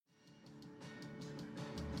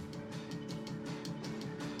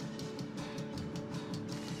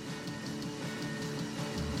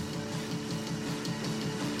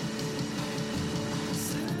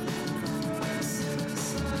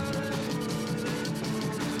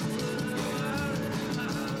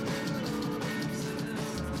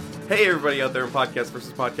Hey, everybody out there in Podcast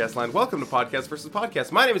versus Podcast land. Welcome to Podcast versus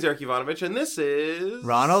Podcast. My name is Eric Ivanovich, and this is...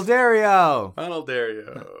 Ronald Dario. Ronald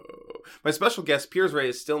Dario. My special guest, Piers Ray,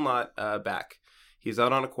 is still not back. He's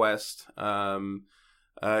out on a quest.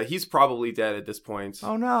 He's probably dead at this point.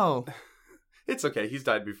 Oh, no. It's okay. He's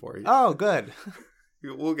died before. Oh, good.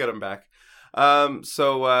 We'll get him back. If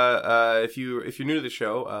you're new to the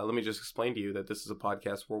show, let me just explain to you that this is a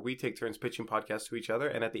podcast where we take turns pitching podcasts to each other,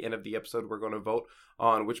 and at the end of the episode, we're going to vote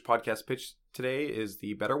on which podcast pitch today is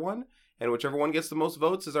the better one, and whichever one gets the most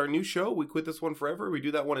votes is our new show. We quit this one forever. We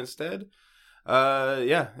do that one instead.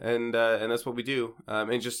 And that's what we do.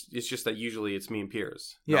 It's just that usually it's me and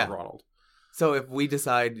Piers, not Ronald. So if we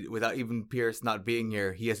decide, without even Pierce not being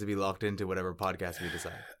here, he has to be locked into whatever podcast we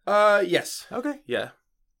decide. Yes. Okay. Yeah.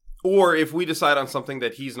 Or if we decide on something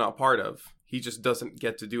that he's not part of, he just doesn't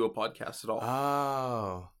get to do a podcast at all.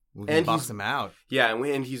 Oh. We can box him out. Yeah,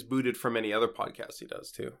 and he's booted from any other podcast he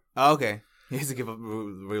does, too. Oh, okay. He has to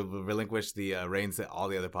relinquish the reins to all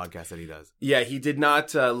the other podcasts that he does. Yeah, he did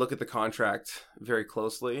not look at the contract very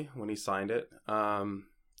closely when he signed it.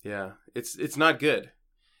 Yeah, it's not good.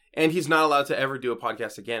 And he's not allowed to ever do a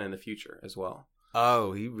podcast again in the future as well.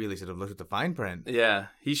 Oh, he really should have looked at the fine print. Yeah,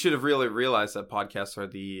 he should have really realized that podcasts are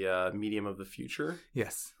the medium of the future.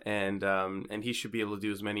 Yes, and he should be able to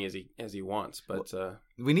do as many as he wants. But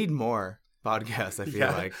we need more podcasts. I feel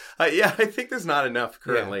like. I think there's not enough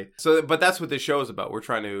currently. Yeah. So, but that's what this show is about. We're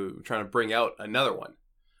trying to bring out another one,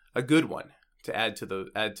 a good one, to add to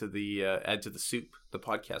the soup, the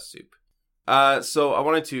podcast soup. So I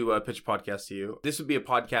wanted to pitch a podcast to you. This would be a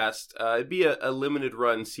podcast. It'd be a limited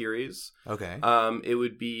run series. Okay. It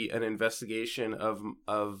would be an investigation of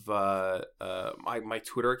my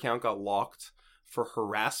Twitter account got locked for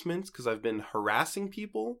harassment because I've been harassing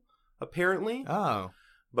people apparently. Oh.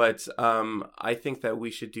 But I think that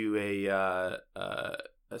we should do a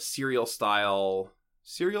serial style.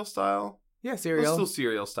 Yeah, serial. Still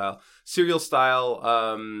serial style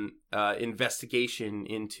investigation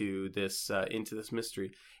into this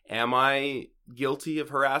mystery. Am I guilty of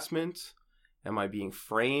harassment? Am I being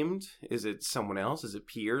framed? Is it someone else? Is it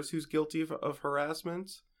Piers who's guilty of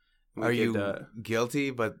harassment? Are you guilty,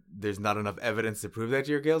 but there's not enough evidence to prove that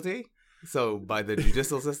you're guilty? So by the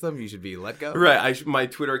judicial system, you should be let go? Right. My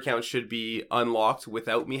Twitter account should be unlocked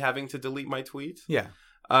without me having to delete my tweet. Yeah.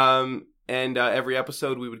 And every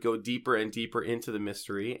episode we would go deeper and deeper into the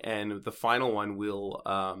mystery, and the final one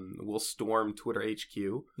we'll storm Twitter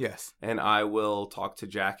HQ. Yes. And I will talk to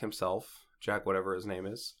Jack himself, Jack whatever his name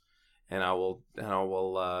is, and we'll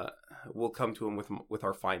come to him with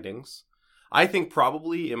our findings. I think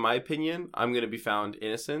probably, in my opinion, I'm going to be found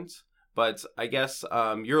innocent, but I guess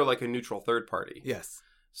you're like a neutral third party. Yes.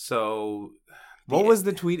 So. What was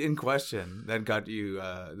the tweet in question that got you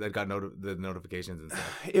the notifications and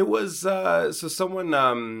stuff? It was so someone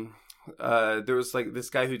there was like this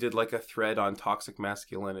guy who did like a thread on toxic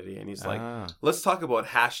masculinity, and he's like, let's talk about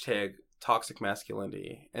hashtag toxic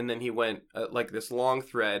masculinity, and then he went like this long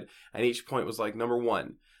thread, and each point was like, number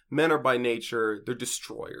one, men are by nature, they're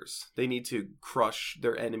destroyers. They need to crush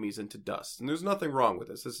their enemies into dust, and there's nothing wrong with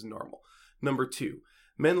this. This is normal. Number two,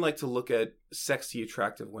 men like to look at sexy,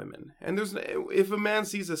 attractive women. And if a man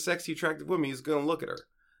sees a sexy, attractive woman, he's going to look at her.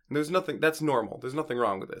 And there's nothing, that's normal. There's nothing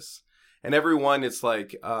wrong with this. And everyone, it's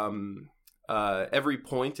like, every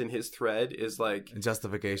point in his thread is like...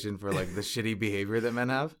 justification for like the shitty behavior that men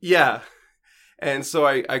have? Yeah. And so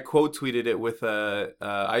I quote tweeted it with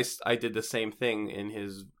I did the same thing in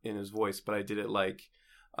his voice, but I did it like,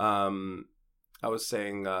 I was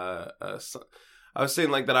saying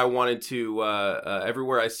like that I wanted to,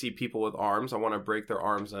 everywhere I see people with arms, I want to break their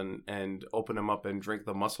arms and open them up and drink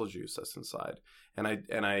the muscle juice that's inside. And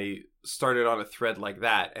I started on a thread like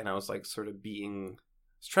that, and I was like sort of I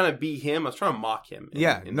was trying to be him. I was trying to mock him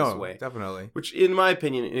in this way. Definitely. Which, in my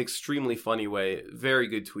opinion, an extremely funny way. Very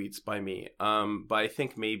good tweets by me. But I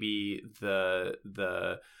think maybe the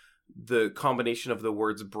combination of the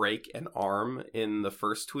words break and arm in the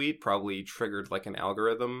first tweet probably triggered like an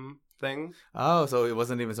algorithm thing. Oh, so it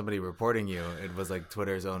wasn't even somebody reporting you. It was like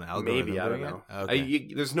Twitter's own algorithm. Maybe, I don't know.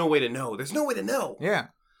 Okay. There's no way to know. There's no way to know. Yeah.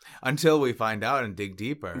 Until we find out and dig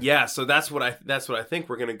deeper. Yeah, so that's what I think.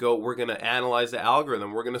 We're gonna analyze the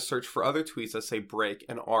algorithm. We're gonna search for other tweets that say break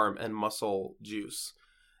and arm and muscle juice.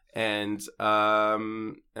 And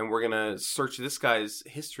we're gonna search this guy's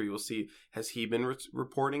history. We'll see, has he been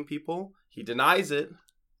reporting people? He denies it.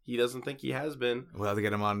 He doesn't think he has been. We'll have to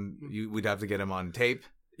get him on. We'd have to get him on tape.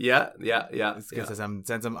 Yeah. It's because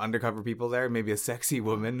send some undercover people there, maybe a sexy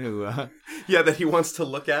woman who that he wants to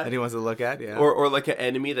look at. Yeah. Or like an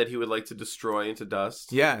enemy that he would like to destroy into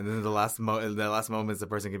dust. Yeah, and then the last moments the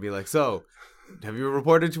person can be like, "So, have you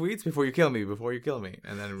reported tweets before you kill me?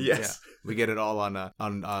 And then we get it all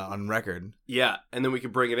on record. Yeah, and then we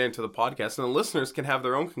can bring it into the podcast, and the listeners can have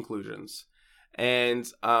their own conclusions.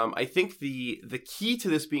 And I think the key to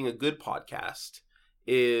this being a good podcast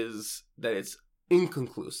is that it's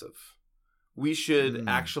inconclusive. We should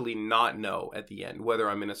actually not know at the end whether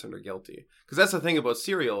I'm innocent or guilty. Because that's the thing about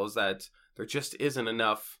Serial, is that there just isn't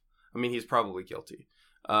enough. I mean, he's probably guilty.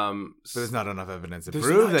 But there's not enough evidence to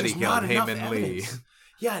prove that he killed Heyman Lee.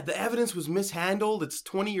 Yeah, the evidence was mishandled. It's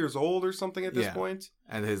 20 years old or something at this point.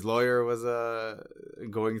 And his lawyer was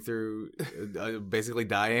going through basically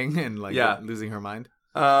dying and losing her mind.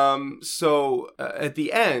 So at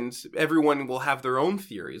the end, everyone will have their own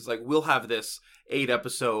theories. Like, we'll have this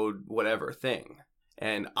 8-episode whatever thing,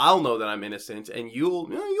 and I'll know that I'm innocent, and you'll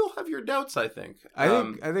have your doubts. I think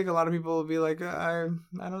I think a lot of people will be like, I'm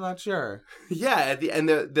not sure. Yeah, at the end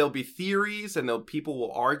there'll be theories, and people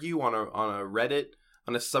will argue on a Reddit,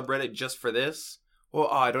 on a subreddit just for this. Well,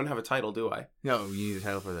 I don't have a title, do I? No, you need a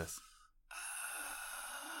title for this.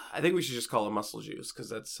 I think we should just call it Muscle Juice, because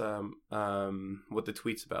that's what the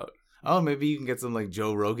tweet's about. Oh, maybe you can get some like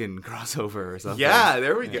Joe Rogan crossover or something. Yeah,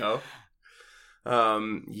 there we go.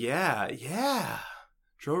 Yeah.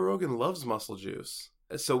 Joe Rogan loves Muscle Juice,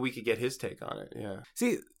 so we could get his take on it. Yeah.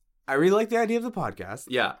 See, I really like the idea of the podcast.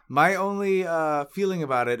 Yeah. My only feeling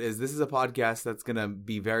about it is this is a podcast that's going to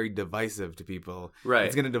be very divisive to people. Right.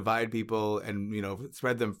 It's going to divide people and,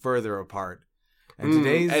 spread them further apart. And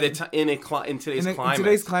in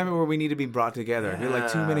today's climate where we need to be brought together, I feel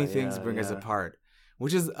like too many things bring us apart.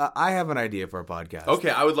 Which is, I have an idea for a podcast. Okay,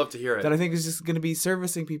 I would love to hear it. That I think is just going to be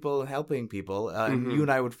servicing people and helping people. And you and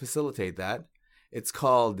I would facilitate that. It's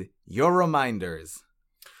called Your Reminders.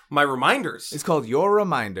 My Reminders? It's called Your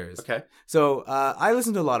Reminders. Okay. So I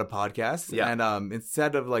listen to a lot of podcasts. Yeah. And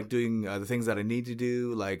instead of like doing the things that I need to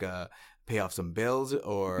do, like pay off some bills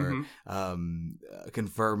or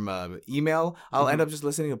confirm email, I'll end up just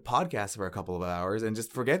listening to podcasts for a couple of hours and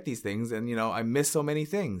just forget these things. And, I miss so many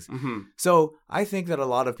things. So I think that a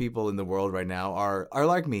lot of people in the world right now are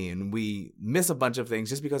like me, and we miss a bunch of things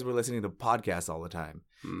just because we're listening to podcasts all the time.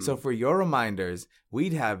 So for Your Reminders,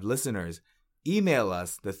 we'd have listeners email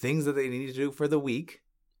us the things that they need to do for the week.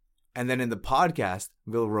 And then in the podcast,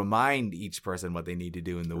 we'll remind each person what they need to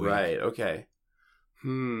do in the week. Right. Okay.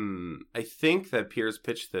 I think that Piers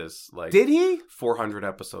pitched this Did he? 400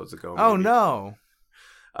 episodes ago. Maybe. Oh no.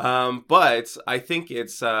 But I think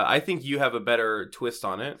it's I think you have a better twist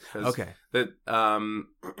on it. Okay. That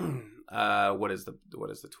what is the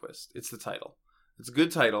twist? It's the title. It's a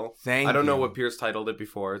good title. I don't know what Piers titled it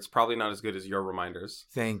before. It's probably not as good as Your Reminders.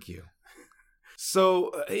 Thank you.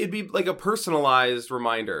 So it'd be like a personalized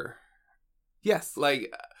reminder. Yes.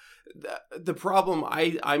 Like the problem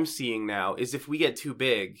I'm seeing now is if we get too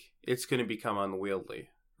big, it's going to become unwieldy,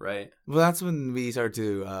 right? Well, that's when we start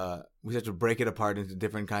to break it apart into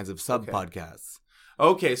different kinds of sub podcasts.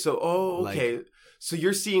 Okay. So okay. So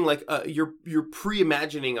you're seeing like you're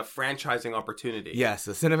pre-imagining a franchising opportunity. Yes,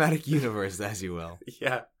 a cinematic universe, as you will.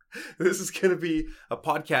 Yeah. This is going to be a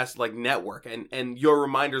podcast like network, and Your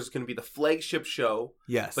Reminders is going to be the flagship show.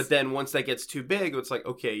 Yes. But then once that gets too big, it's like,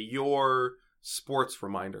 okay, your sports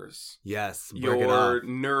reminders. Yes. Your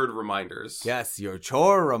nerd reminders. Yes. Your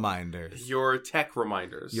chore reminders. Your tech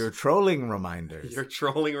reminders. Your trolling reminders. Your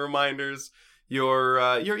trolling reminders.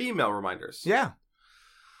 Your email reminders. Yeah.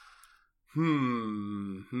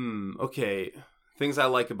 Okay. Things I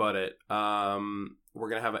like about it. We're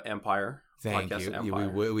going to have an Empire. Thank you. Empire.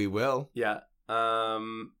 We will. Yeah.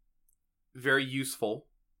 Very useful.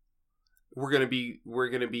 We're gonna be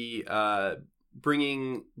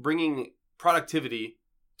bringing productivity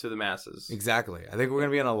to the masses. Exactly. I think we're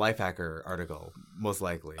gonna be on a Lifehacker article, most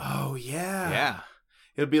likely. Oh yeah. Yeah.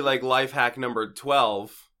 It'll be like Lifehack number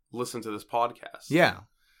 12. Listen to this podcast. Yeah.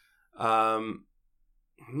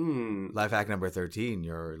 Lifehack number 13.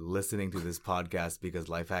 You're listening to this podcast because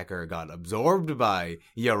Lifehacker got absorbed by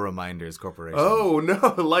Your Reminders Corporation. Oh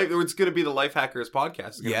no! It's going to be the Lifehackers podcast.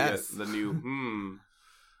 It's gonna yes. be the new.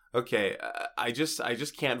 Okay, I just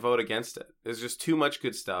can't vote against it. There's just too much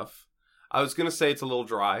good stuff. I was going to say it's a little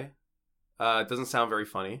dry. It doesn't sound very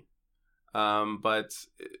funny. But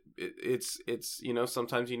it's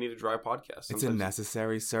sometimes you need a dry podcast. Sometimes. It's a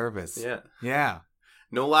necessary service. Yeah. Yeah.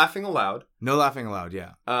 No laughing allowed. No laughing allowed,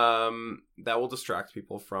 yeah. That will distract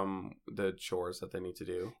people from the chores that they need to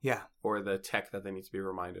do. Yeah. Or the tech that they need to be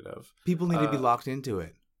reminded of. People need to be locked into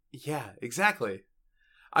it. Yeah, exactly.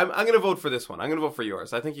 I'm going to vote for this one. I'm going to vote for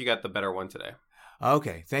yours. I think you got the better one today.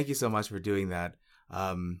 Okay. Thank you so much for doing that.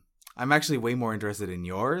 I'm actually way more interested in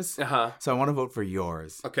yours. Uh-huh. So I want to vote for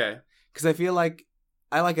yours. Okay. Because I feel like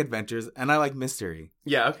I like adventures and I like mystery.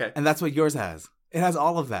 Yeah, okay. And that's what yours has. It has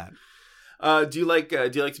all of that. Do you like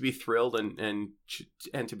to be thrilled and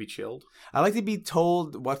to be chilled? I like to be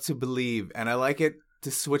told what to believe, and I like it to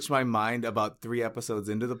switch my mind about 3 episodes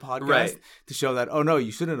into the podcast to show that, oh no,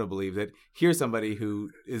 you shouldn't have believed it. Here's somebody who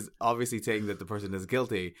is obviously saying that the person is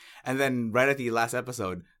guilty. And then right at the last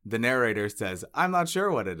episode, the narrator says, I'm not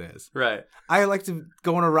sure what it is. Right. I like to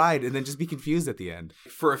go on a ride and then just be confused at the end.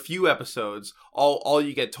 For a few episodes, all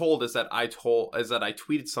you get told is that I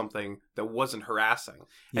tweeted something that wasn't harassing.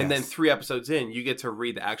 Yes. And then 3 episodes in, you get to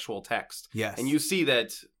read the actual text. Yes. And you see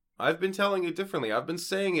that I've been telling it differently. I've been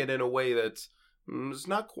saying it in a way that's it's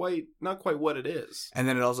not quite what it is. And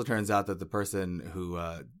then it also turns out that the person who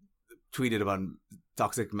tweeted about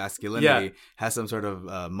toxic masculinity has some sort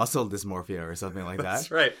of muscle dysmorphia or something like that.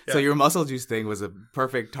 That's right. Yeah. So your muscle juice thing was a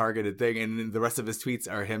perfect targeted thing, and the rest of his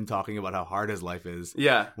tweets are him talking about how hard his life is.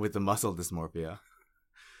 Yeah. With the muscle dysmorphia.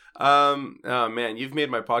 Oh man, you've made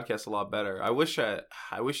my podcast a lot better. I wish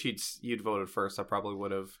you'd voted first. I probably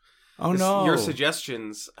would have. Oh no! Your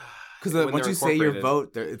suggestions. Because once you say your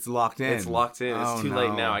vote, it's locked in. It's locked in. It's too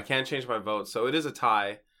late now. I can't change my vote. So it is a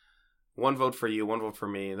tie. 1 vote for you, 1 vote for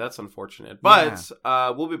me. That's unfortunate. But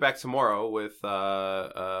we'll be back tomorrow with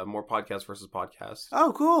more podcast versus podcast.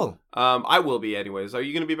 Oh, cool. I will be anyways. Are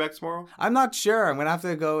you going to be back tomorrow? I'm not sure. I'm going to have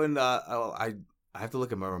to go and I have to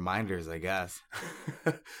look at my reminders, I guess.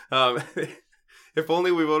 If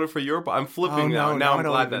only we voted for your... I'm flipping now. Now I'm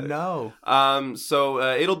glad that... No. So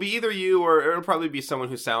it'll be either you or it'll probably be someone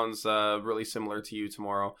who sounds really similar to you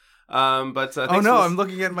tomorrow. But I'm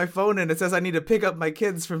looking at my phone and it says I need to pick up my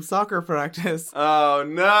kids from soccer practice. Oh,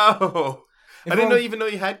 no. I didn't even know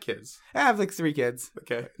you had kids. I have like 3 kids.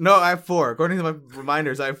 Okay. No, I have 4. According to my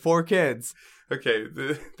reminders, I have 4 kids. Okay,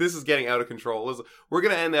 this is getting out of control. We're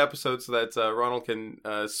going to end the episode so that Ronald can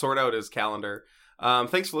sort out his calendar.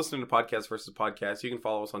 Thanks for listening to Podcast versus Podcast. You can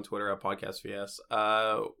follow us on Twitter at PodcastVS.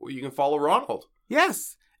 You can follow Ronald.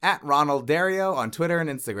 Yes, at Ronald Dario on Twitter and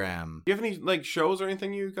Instagram. Do you have any shows or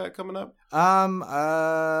anything you got coming up?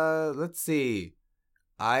 Let's see.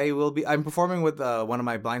 I'm performing with one of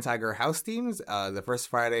my Blind Tiger house teams the first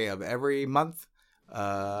Friday of every month.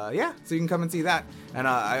 So you can come and see that. And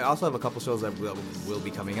I also have a couple shows that will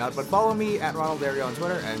be coming out. But follow me at Ronald Dario on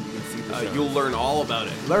Twitter and you can see the shows. You'll learn all about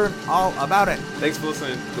it. Learn all about it. Thanks for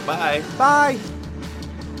listening. Goodbye. Bye.